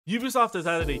Ubisoft has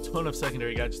added a ton of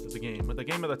secondary gadgets to the game, with the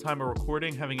game at the time of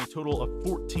recording having a total of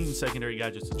 14 secondary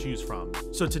gadgets to choose from.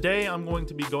 So today I'm going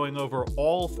to be going over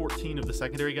all 14 of the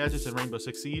secondary gadgets in Rainbow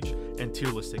Six Siege and tier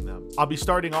listing them. I'll be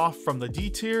starting off from the D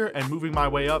tier and moving my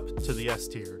way up to the S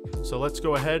tier. So let's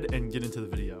go ahead and get into the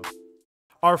video.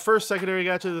 Our first secondary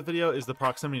gadget of the video is the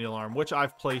proximity alarm, which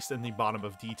I've placed in the bottom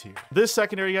of D tier. This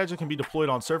secondary gadget can be deployed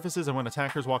on surfaces, and when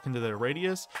attackers walk into their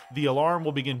radius, the alarm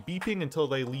will begin beeping until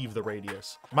they leave the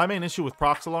radius. My main issue with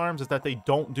prox alarms is that they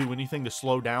don't do anything to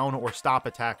slow down or stop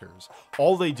attackers.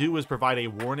 All they do is provide a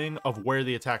warning of where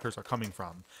the attackers are coming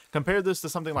from. Compare this to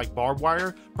something like barbed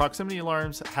wire, proximity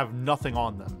alarms have nothing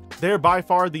on them. They're by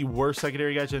far the worst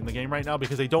secondary gadget in the game right now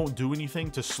because they don't do anything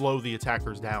to slow the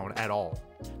attackers down at all.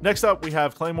 Next up, we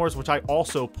have claymores, which I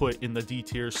also put in the D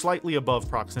tier, slightly above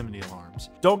proximity alarms.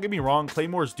 Don't get me wrong,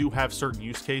 claymores do have certain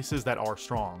use cases that are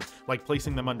strong, like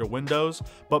placing them under windows,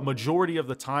 but majority of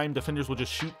the time, defenders will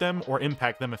just shoot them or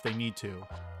impact them if they need to.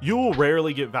 You will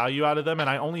rarely get value out of them, and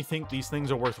I only think these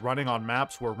things are worth running on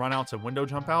maps where runouts and window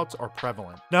jump outs are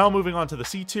prevalent. Now moving on to the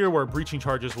C tier, where breaching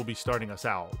charges will be starting us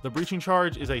out. The breaching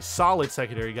charge is a solid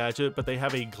secondary gadget, but they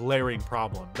have a glaring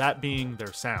problem, that being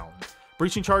their sound.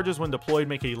 Breaching charges, when deployed,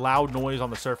 make a loud noise on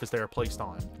the surface they are placed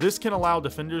on. This can allow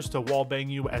defenders to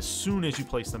wallbang you as soon as you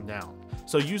place them down.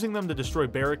 So using them to destroy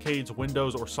barricades,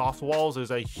 windows, or soft walls is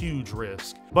a huge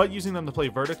risk. But using them to play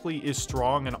vertically is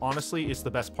strong, and honestly, it's the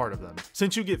best part of them.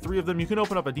 Since you get 3 of them, you can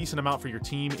open up a decent amount for your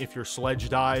team if your sledge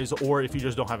dies, or if you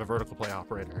just don't have a vertical play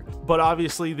operator. But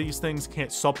obviously, these things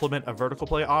can't supplement a vertical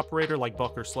play operator like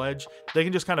Buck or Sledge. They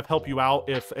can just kind of help you out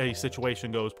if a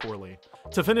situation goes poorly.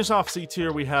 To finish off C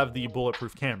tier, we have the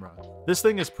bulletproof camera. This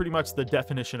thing is pretty much the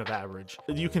definition of average.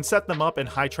 You can set them up in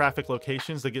high traffic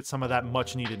locations to get some of that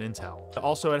much needed intel.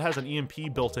 Also, it has an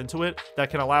EMP built into it that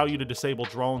can allow you to disable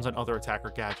drones and other attacker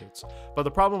gadgets. But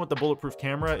the problem with the bulletproof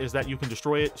camera is that you can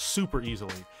destroy it super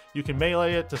easily. You can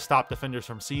melee it to stop defenders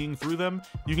from seeing through them,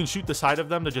 you can shoot the side of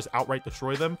them to just outright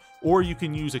destroy them, or you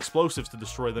can use explosives to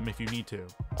destroy them if you need to.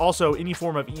 Also, any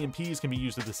form of EMPs can be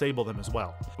used to disable them as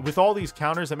well. With all these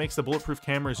counters, it makes the bulletproof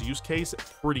camera's use case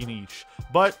pretty niche.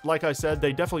 But like I said,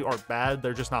 they definitely aren't bad,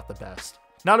 they're just not the best.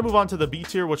 Now to move on to the B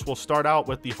tier, which will start out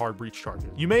with the hard breach charges.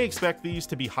 You may expect these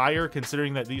to be higher,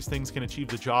 considering that these things can achieve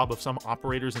the job of some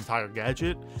operator's entire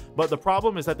gadget, but the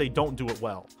problem is that they don't do it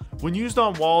well. When used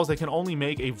on walls, they can only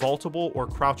make a vaultable or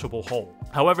crouchable hole.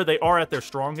 However, they are at their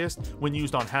strongest when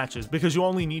used on hatches, because you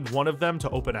only need one of them to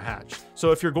open a hatch. So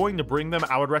if you're going to bring them,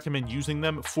 I would recommend using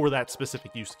them for that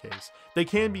specific use case. They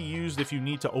can be used if you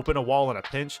need to open a wall in a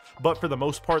pinch, but for the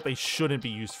most part, they shouldn't be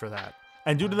used for that.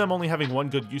 And due to them only having one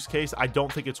good use case, I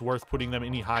don't think it's worth putting them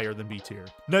any higher than B tier.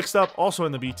 Next up, also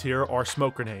in the B tier, are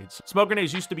smoke grenades. Smoke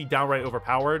grenades used to be downright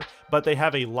overpowered, but they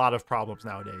have a lot of problems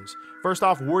nowadays. First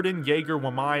off, Warden, Jaeger,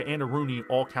 Wamai, and Aruni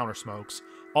all counter smokes.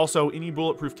 Also, any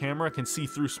bulletproof camera can see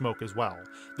through smoke as well.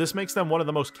 This makes them one of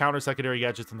the most counter secondary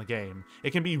gadgets in the game.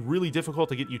 It can be really difficult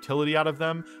to get utility out of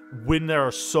them when there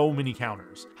are so many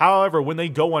counters. However, when they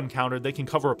go uncountered, they can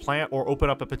cover a plant or open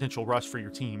up a potential rush for your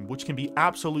team, which can be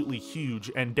absolutely huge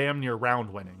and damn near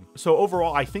round winning. So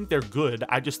overall, I think they're good.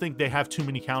 I just think they have too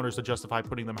many counters to justify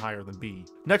putting them higher than B.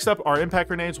 Next up are impact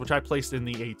grenades, which I placed in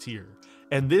the A tier.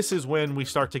 And this is when we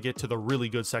start to get to the really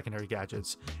good secondary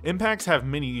gadgets. Impacts have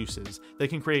many uses. They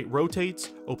can create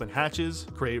rotates, open hatches,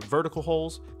 create vertical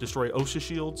holes, destroy OSHA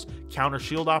shields, counter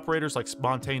shield operators like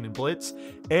Spontane and Blitz,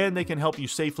 and they can help you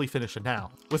safely finish a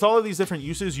down. With all of these different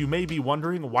uses, you may be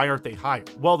wondering, why aren't they higher?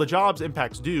 Well, the jobs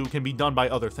impacts do can be done by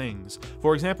other things.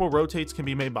 For example, rotates can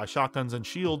be made by shotguns, and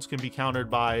shields can be countered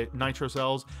by nitro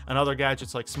cells and other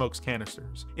gadgets like smokes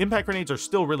canisters. Impact grenades are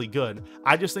still really good.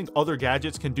 I just think other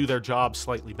gadgets can do their job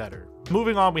slightly better.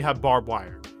 Moving on, we have barbed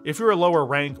wire. If you're a lower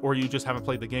rank or you just haven't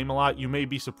played the game a lot, you may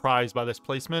be surprised by this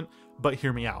placement, but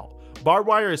hear me out. Barbed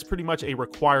wire is pretty much a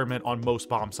requirement on most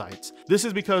bomb sites. This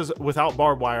is because without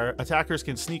barbed wire, attackers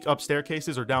can sneak up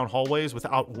staircases or down hallways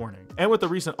without warning. And with the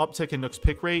recent uptick in Nook's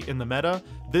pick rate in the meta,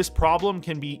 this problem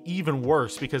can be even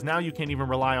worse because now you can't even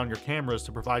rely on your cameras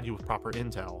to provide you with proper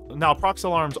intel. Now, prox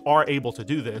alarms are able to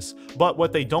do this, but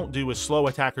what they don't do is slow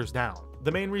attackers down.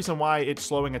 The main reason why it's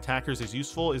slowing attackers is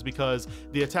useful is because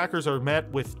the attackers are met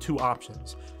with 2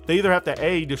 options. They either have to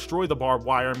A, destroy the barbed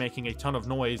wire, making a ton of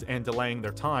noise and delaying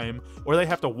their time, or they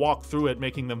have to walk through it,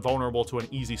 making them vulnerable to an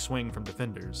easy swing from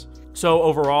defenders. So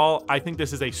overall, I think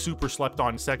this is a super slept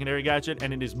on secondary gadget,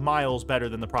 and it is miles better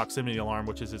than the proximity alarm,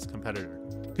 which is its competitor.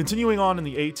 Continuing on in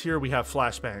the A tier, we have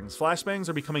flashbangs. Flashbangs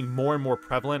are becoming more and more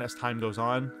prevalent as time goes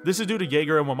on. This is due to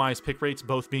Jaeger and Wamai's pick rates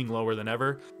both being lower than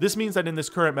ever. This means that in this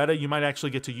current meta, you might actually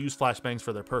get to use flashbangs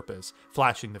for their purpose,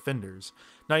 flashing defenders.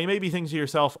 Now you may be thinking to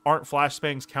yourself, aren't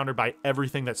flashbangs countered by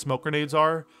everything that smoke grenades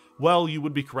are? Well, you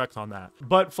would be correct on that.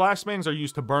 But flashbangs are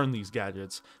used to burn these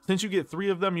gadgets. Since you get 3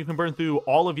 of them, you can burn through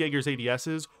all of Jaeger's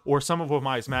ADSs or some of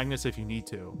Wamai's magnets if you need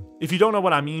to. If you don't know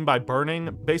what I mean by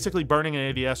burning, basically burning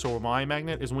an ADS or Wamai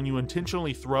magnet is when you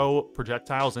intentionally throw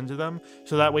projectiles into them,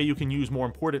 so that way you can use more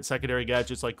important secondary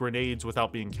gadgets like grenades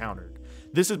without being countered.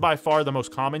 This is by far the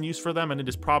most common use for them, and it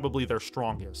is probably their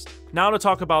strongest. Now to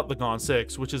talk about the Gon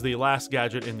 6, which is the last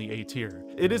gadget in the A tier.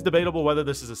 It is debatable whether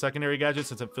this is a secondary gadget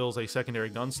since it fills a secondary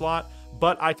gun slot,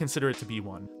 but I consider it to be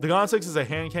one. The Gon 6 is a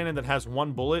hand cannon that has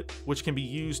 1 bullet, which can be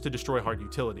used to destroy hard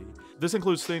utility. This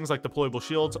includes things like deployable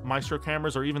shields, maestro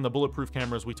cameras, or even the bulletproof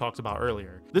cameras we talked about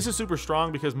earlier. This is super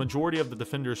strong because majority of the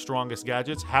defender's strongest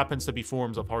gadgets happens to be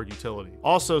forms of hard utility.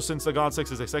 Also, since the Gon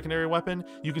 6 is a secondary weapon,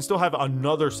 you can still have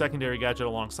another secondary gadget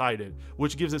alongside it,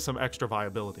 which gives it some extra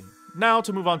viability. Now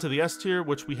to move on to the S tier,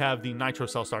 which we have the Nitro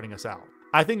Cell starting us out.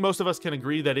 I think most of us can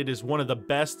agree that it is one of the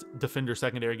best defender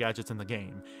secondary gadgets in the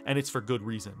game, and it's for good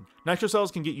reason. Nitro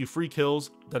cells can get you free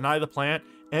kills, deny the plant,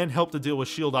 and help to deal with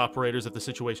shield operators if the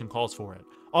situation calls for it.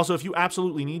 Also, if you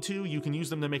absolutely need to, you can use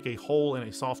them to make a hole in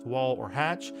a soft wall or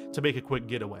hatch to make a quick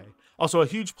getaway. Also, a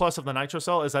huge plus of the Nitro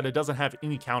Cell is that it doesn't have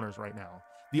any counters right now.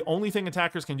 The only thing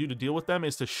attackers can do to deal with them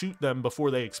is to shoot them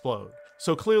before they explode.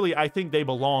 So clearly, I think they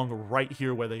belong right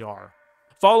here where they are.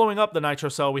 Following up the Nitro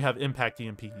Cell, we have Impact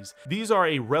EMPs. These are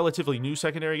a relatively new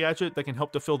secondary gadget that can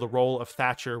help to fill the role of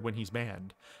Thatcher when he's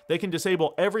banned. They can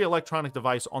disable every electronic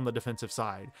device on the defensive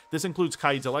side. This includes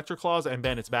Kaid's Electroclaws and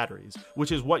Bandit's batteries,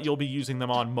 which is what you'll be using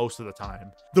them on most of the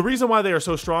time. The reason why they are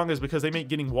so strong is because they make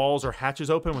getting walls or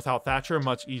hatches open without Thatcher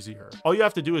much easier. All you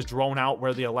have to do is drone out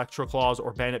where the Electroclaws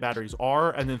or Bandit batteries are,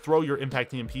 and then throw your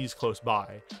Impact EMPs close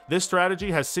by. This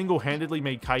strategy has single-handedly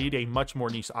made Kaid a much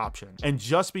more niche option, and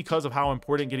just because of how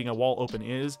important getting a wall open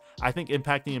is, I think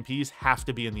Impact EMPs have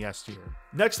to be in the S tier.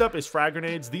 Next up is frag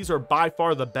grenades. These are by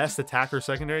far the best attacker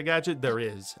secondary gadget there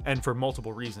is, and for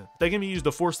multiple reasons. They can be used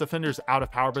to force defenders out of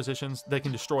power positions, they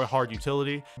can destroy hard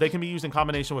utility, they can be used in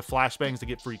combination with flashbangs to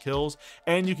get free kills,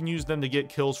 and you can use them to get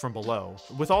kills from below.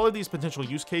 With all of these potential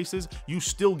use cases, you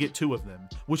still get 2 of them,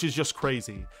 which is just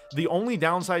crazy. The only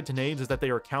downside to nades is that they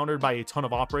are countered by a ton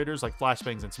of operators like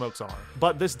flashbangs and smokes are,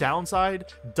 but this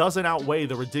downside doesn't outweigh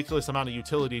the ridiculous amount of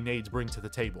utility nades bring to the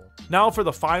table. Now for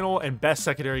the final and best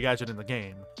secondary gadget in the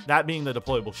game, that being the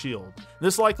deployable shield.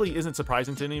 This likely isn't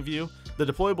surprising to any of you. The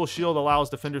deployable shield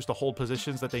allows defenders to hold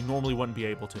positions that they normally wouldn't be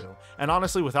able to, and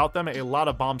honestly without them a lot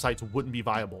of bomb sites wouldn't be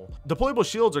viable. Deployable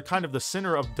shields are kind of the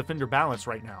center of defender balance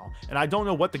right now, and I don't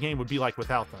know what the game would be like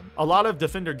without them. A lot of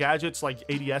defender gadgets like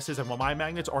ADSs and Wamai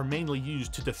magnets are mainly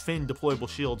used to defend deployable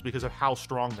shields because of how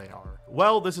strong they are.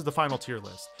 Well, this is the final tier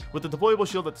list, with the deployable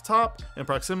shield at the top and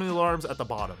proximity alarms at the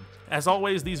bottom. As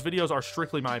always, these videos are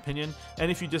strictly my opinion,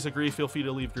 and if you disagree, feel free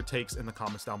to leave your takes in the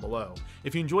comments down below.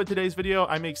 If you enjoyed today's video,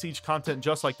 I make Siege content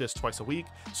just like this twice a week,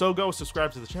 so go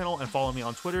subscribe to the channel and follow me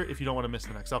on Twitter if you don't want to miss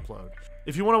the next upload.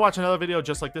 If you want to watch another video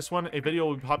just like this one, a video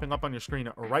will be popping up on your screen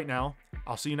right now.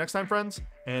 I'll see you next time, friends,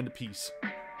 and peace.